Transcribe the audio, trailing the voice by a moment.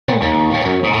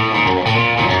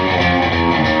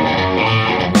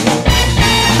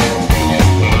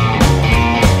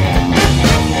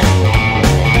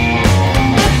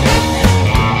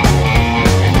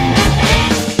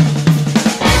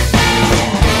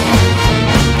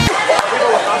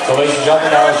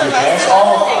gentlemen, now is your chance.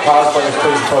 All cosplayers,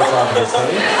 please approach onto the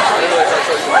stage.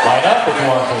 Line up if you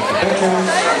want to take the pictures.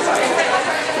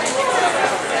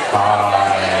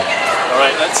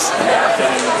 Alright, let's...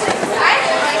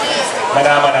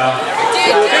 Mana, mana.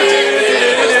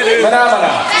 Mana,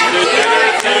 mana.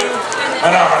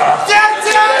 Mana, mana.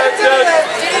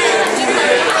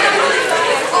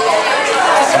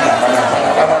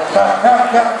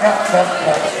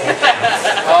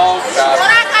 Oh, God.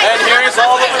 And here's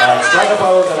all the... Strike a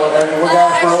pose and we're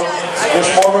down through.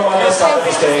 There's more room on this side of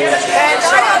the stage.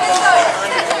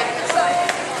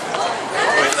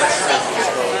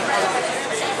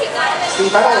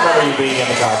 Steve, I don't remember you being in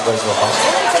the cosplay so far.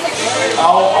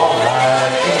 Oh,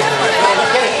 alright.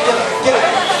 Get it.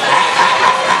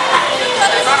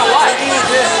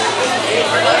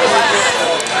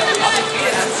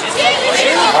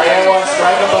 Alright, everyone,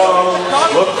 strike a pose.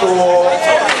 Look cool.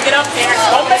 Get up there.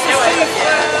 Don't do it.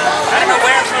 I don't know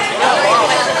where I'm supposed to go.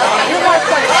 You might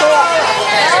play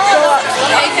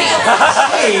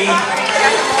Hey,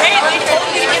 they told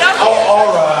me to get up. Oh,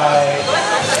 alright.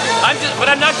 But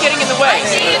I'm not getting in the way.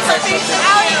 See,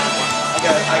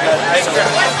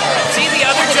 the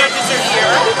other judges are here.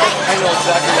 I know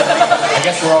exactly what. I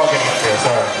guess we're all getting up here,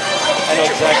 sorry. I know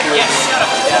exactly what. Yes, shut up.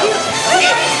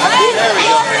 There we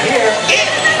go. Here.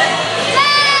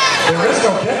 There is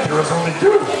no deck, there is only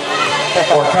two.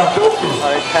 Or Kabuki.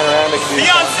 Alright, panoramic view.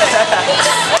 Beyonce!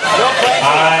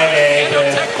 Hi,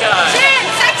 David.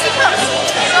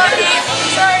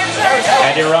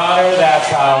 And Your Honor, that's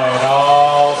how it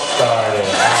all started.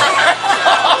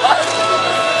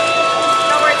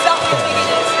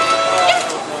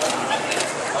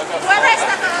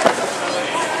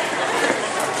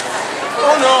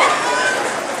 Oh no!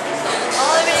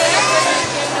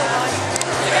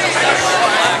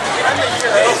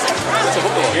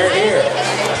 You're here.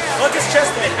 Look, his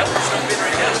chest bit.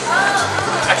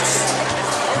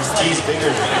 He's bigger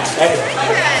than you. Anyway.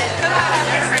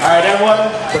 Alright,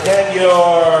 everyone, pretend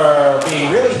you're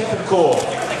being really hip and cool.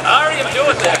 I already am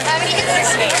doing that.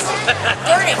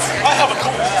 I have a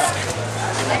cool.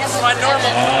 That's my normal.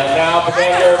 And now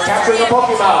pretend you're capturing a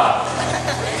Pokemon.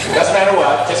 Doesn't matter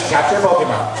what, just capture a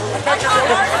Pokemon.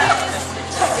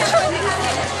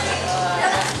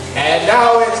 And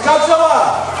now it's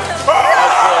Godzilla!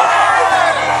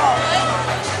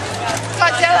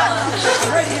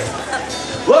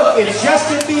 Look, it's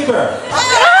Justin Bieber.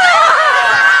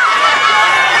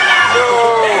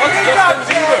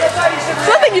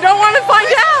 Something you don't want to find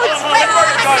out.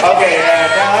 Okay,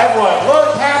 and now everyone,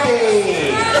 look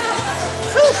happy.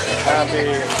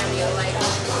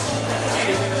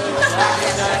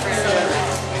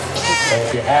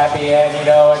 If you're happy and you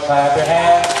know it, clap your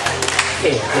hands.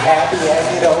 If you're happy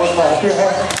and you know it, clap your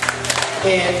hands.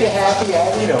 If you're happy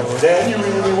and you know it, then you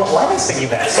really want... Why am I singing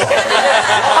that song?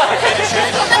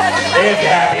 If you're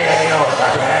happy and you know it,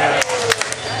 clap your hands.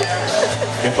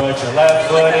 You put your left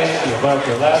foot in, you put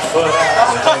your left foot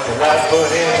out, you put your left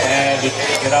foot in, and you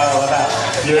take it all about.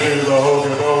 You do the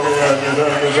hokey pokey and you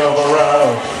turn yourself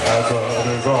around. That's what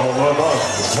it's all about.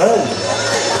 Hey!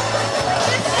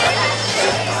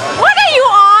 What are you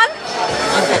on?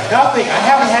 Nothing. I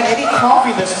haven't had any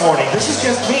coffee this morning. This is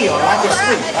just me on lack of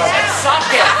sleep.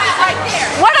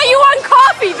 What are you on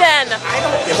coffee then?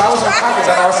 If I was on coffee,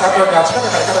 then I was out there and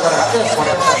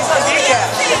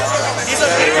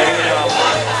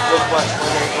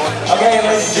Okay,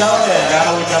 ladies and gentlemen, now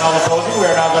that we've done all the posing,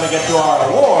 we're now going to get to our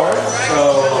awards.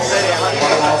 So, one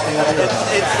last thing up here.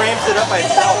 It frames it up by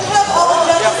itself.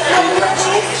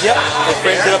 Yep. It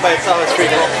frames it up by itself. It's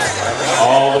pretty cool.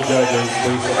 All the judges,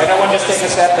 please. And everyone just take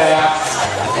a step back.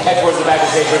 Head towards the back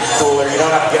of the stage, which is cooler. You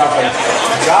don't have to get up there.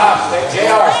 Josh,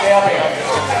 JR, stay up here.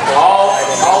 All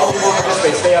the people who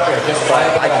participate, stay up here. Just right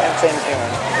up the back. I can't say anything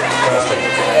on it.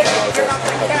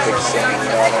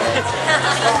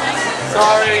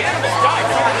 Sorry.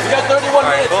 You got 31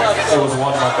 minutes left. It was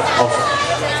one market.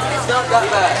 It's not that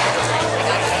bad.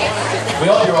 We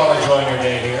hope you're all enjoying your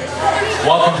day here.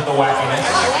 Welcome to the wackiness.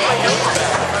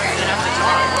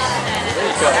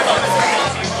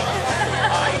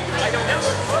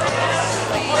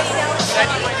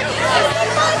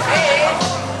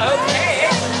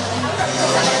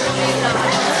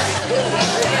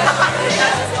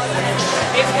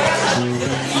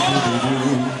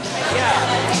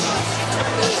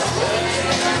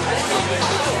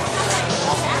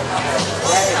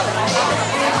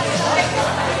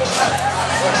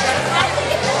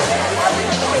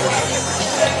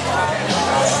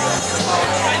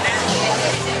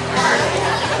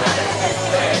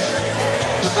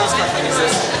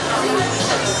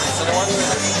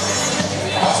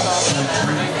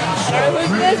 don't know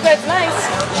who's this, but it's nice.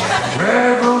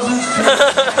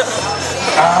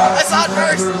 I saw it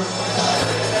first.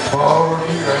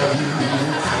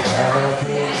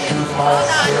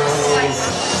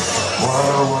 What a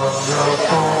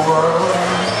wonderful world.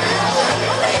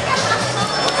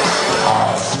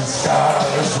 I see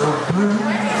skies of blue,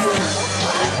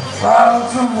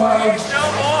 clouds of white,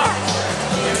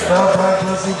 the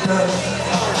brightness of day,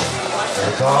 the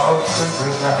dark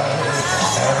sacred night,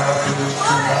 and I think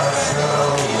to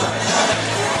myself,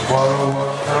 what a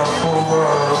wonderful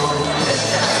world.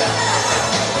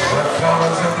 The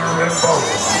colors of the rainbow,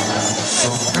 so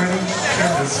pretty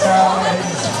in the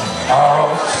skies,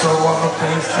 are also on the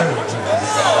faces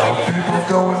of people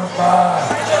going by.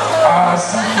 I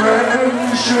see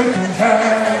friends shaking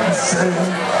hands,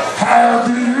 saying, how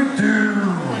do you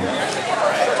do?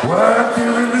 What I'm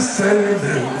feeling the same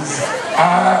is,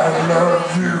 I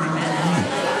love you.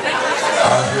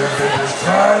 I hear babies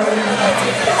crying,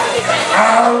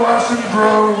 I watch them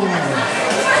grow.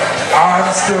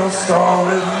 I'm still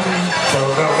stalling,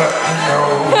 so they'll let me know.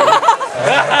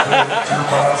 And I think to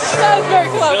myself, That was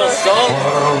very clever.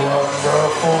 what a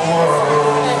wonderful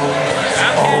world.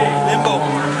 Oh,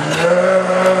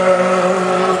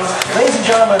 yes. Ladies and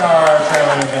gentlemen, our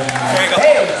trailer has been...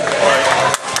 Hey!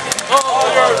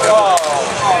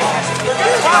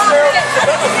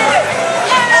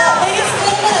 Ladies and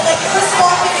gentlemen, I'd like to first of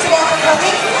all thank you all for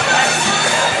coming.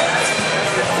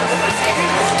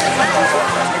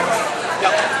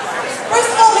 First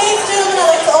of all, ladies and gentlemen,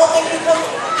 I'd like to all thank you for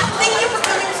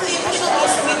coming to the official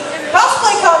Nissa Week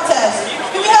Cosplay Contest.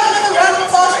 Can we have another round of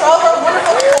applause for all of our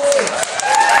wonderful contestants?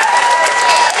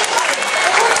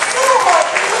 They worked so hard.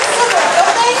 They worked so hard,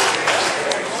 don't they?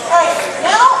 Alright,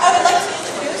 now I would like to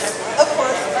introduce, of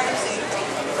course, our MC.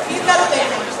 He's got a thing.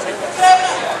 Can I have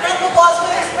a round of applause,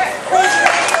 please? Praise your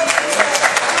name.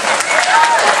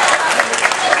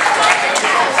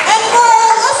 And for our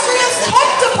illustrious tech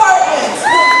department.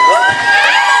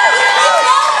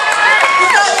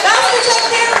 We've got Master Tech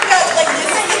here, we've got like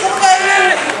this little guy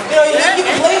here. You know, you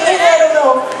can blame him, I don't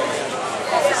know.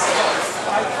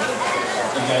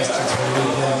 You guys can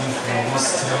totally blame me for my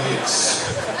mistakes.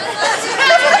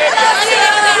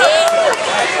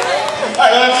 I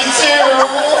love you too.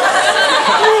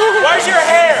 Where's your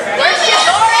hair? Where's your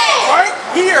story? Right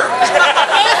here.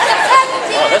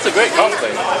 Oh, that's a great cosplay.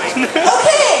 Okay,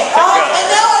 and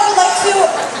now I would like to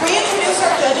reintroduce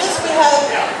our judges. We have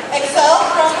Excel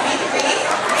from B3,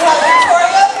 we have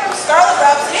Victoria from Scarlet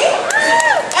Rhapsody,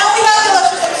 and we have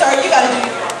illustrious, I'm sorry, you gotta do it.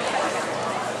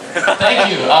 Thank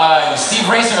you. I'm Steve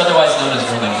Racer, otherwise known as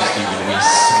real name Steve Luis.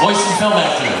 Voice and film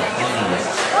actor.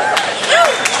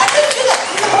 I couldn't do that,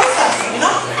 he's a voice actor, you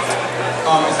know?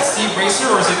 Is it Steve Racer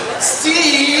or is it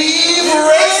Steve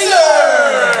Racer?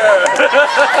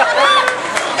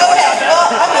 Okay, well,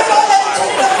 I'm going to go ahead and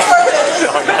turn it over to our judges.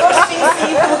 First being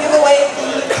Steve, who will give away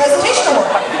the presentation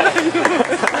award.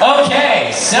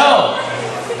 Okay, so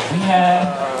we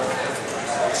had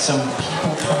some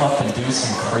people come up and do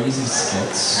some crazy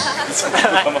skits.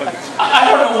 I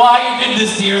don't know why you did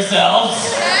this to yourselves,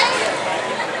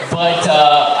 but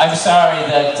I'm sorry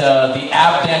that the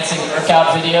ab dancing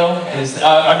workout video is,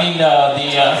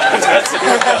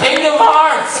 Kingdom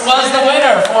Hearts was the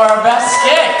winner for our best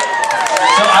skit.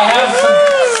 So I have some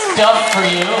stuff for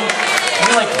you. Can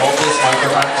you like hold this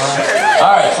microphone for me?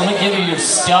 Alright, so let me give you your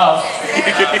stuff.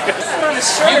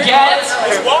 You get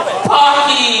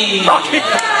Pocky!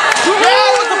 Yeah,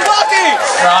 with the Pocky!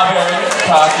 Strawberry,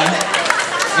 Pocky.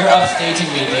 You're upstaging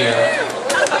me, dear.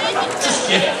 Just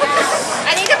kidding.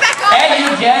 I need to back off. And you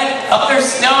get other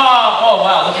stuff. Oh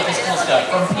wow, look at this cool stuff.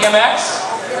 From PMX.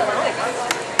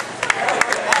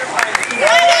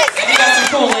 And you got some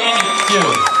cool landings too.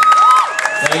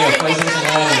 There you go, PlayStation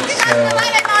landings.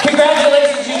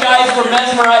 Congratulations, you guys, for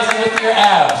mesmerizing with your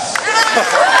abs.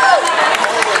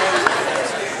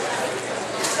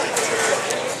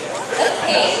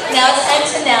 Okay, now it's time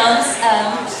to announce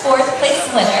fourth place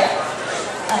winner.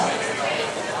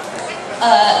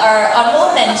 Our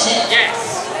honorable mention.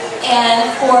 Yes.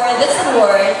 And for this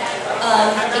award,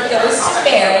 it goes to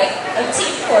Mary of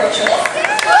Team Fortress.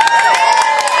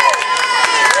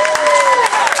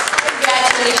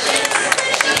 Congratulations.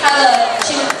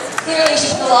 She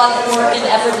put a lot of work and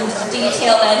effort into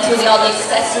detail and into all the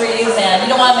accessories, and you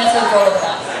don't want to mess with a girl with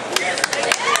that.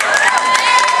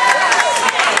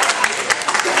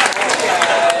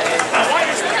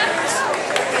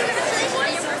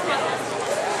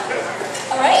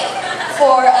 Alright,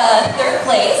 for third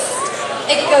place,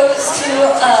 it goes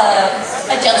to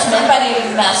a gentleman by the name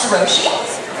of Masaroshi.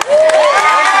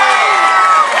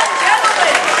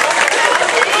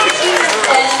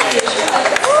 And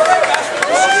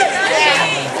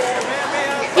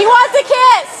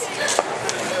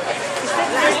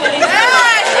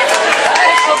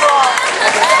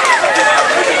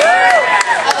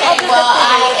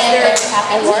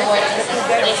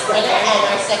And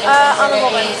our second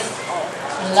presenter is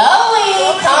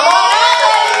Chloe. Come on out,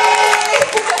 ladies.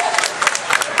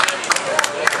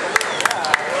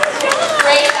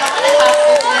 Great job on the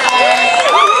costume.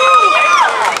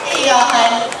 Here you go,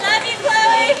 hon. Love you,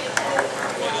 Chloe.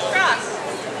 Cross.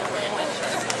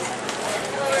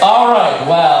 All right,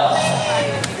 well,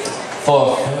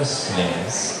 for first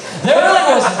place, there really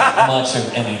wasn't much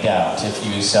of any doubt if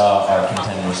you saw our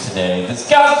contenders today. This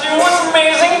costume was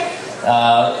amazing,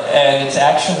 and it's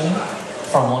actually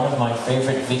from one of my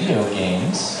favorite video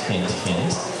games, hint,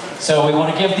 hint. So we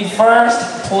want to give the first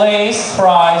place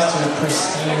prize to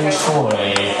Christine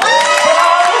Choi.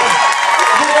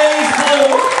 Blaze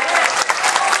Blue.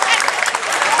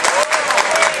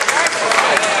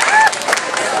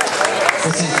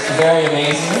 This is very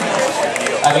amazing.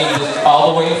 I mean,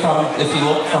 all the way from, if you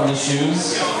look from the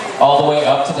shoes, all the way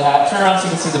up to the hat. Turn around so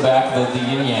you can see the back of the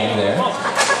yin yang there.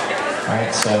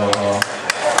 Alright, so,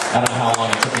 I don't know how long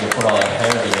it took me to put all that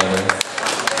hair together.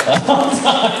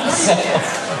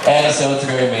 So it's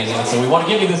very amazing. So we want to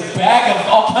give you this bag of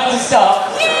all kinds of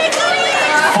stuff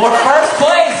for first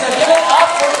place. So give it up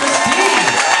for Christine.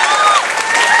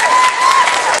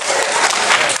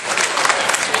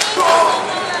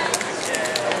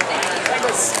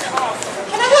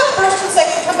 Can I have first and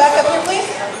second come back up here, please?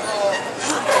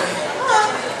 Come on.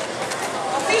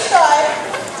 Don't be shy.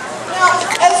 Now,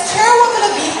 as chairwoman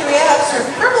of B3, I have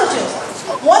certain privileges.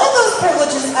 One of those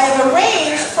privileges I have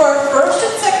arranged for our first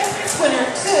and second winner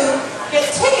to get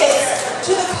tickets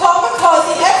to the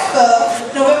Kamikaze Expo,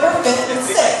 November 5th and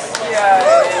 6th.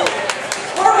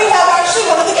 Where we have actually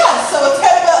one of the guests, so it's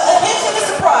kind of a hint and a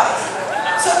surprise.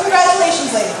 So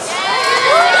congratulations, ladies.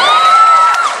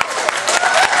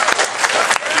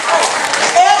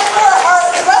 And for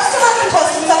the rest of our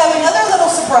contestants, I have another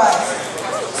little surprise.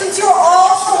 Since you're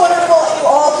all so wonderful and you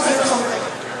all deserve something,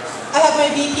 I have my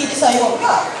VP to tell you what we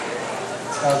got.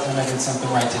 Tell them I did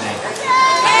something right today.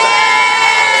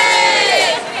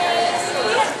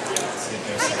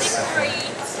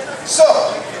 So,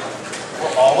 for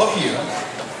all of you,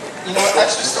 you know what,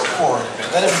 actually step forward a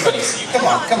bit. Let everybody see you. Come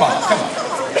on, come on, come on.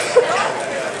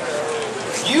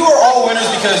 You are all winners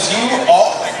because you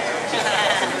all...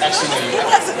 Actually, no, you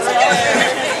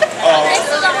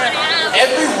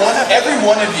every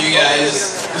one of you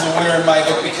guys is a winner in my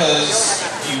book because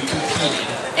you competed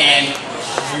and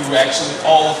you actually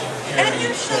all very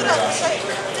curiosity.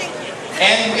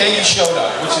 And you showed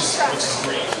up, which is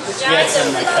great. We had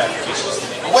some like clarifications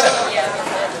today, but whatever.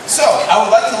 So I would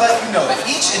like to let you know that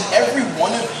each and every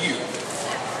one of you,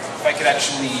 if I could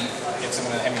actually get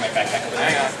someone to hand me my backpack over there.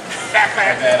 Hang on.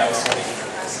 Backpack. I was holding.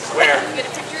 Where? Get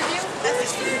a picture of you?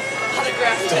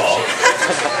 Autographed.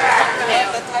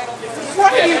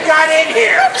 What have you got in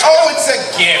here? Oh, it's a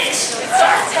gift.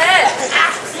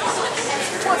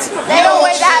 They don't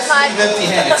weigh that much.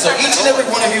 Empty-handed. So each and every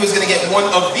one of you is going to get one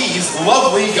of these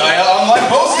lovely Gaia Online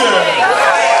posters.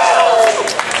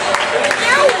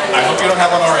 I hope you don't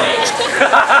have one already.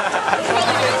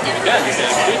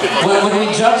 When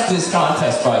we judged this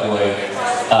contest, by the way,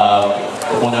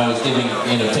 when I was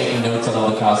taking notes on all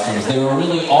the costumes, they were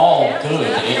really all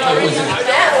good.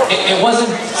 It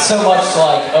wasn't so much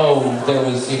like, oh, there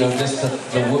was, just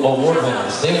the award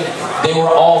winners. They were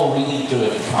all really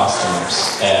good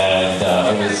costumes, and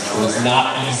it was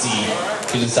not easy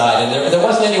to decide. And there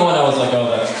wasn't anyone I was like, oh,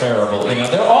 that's terrible.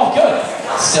 They're all good.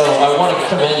 So I want to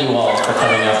commend you all for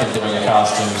coming up and doing the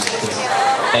costumes, because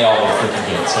they all were freaking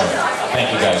good. So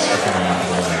thank you guys for coming out and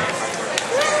doing that.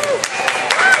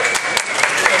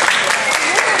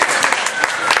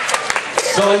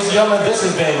 So, ladies and gentlemen, this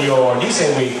has been your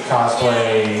Nisei Week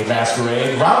Cosplay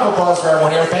Masquerade. Round of applause for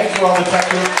everyone here. Thank you all the tech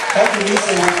group. Thank you,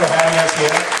 Nisei Week, for having us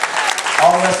here.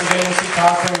 All the rest of the NC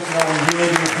cosplayers, we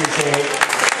really do appreciate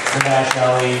the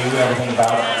nationality, everything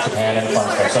about Japan and the fun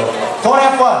stuff. So, go and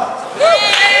have fun.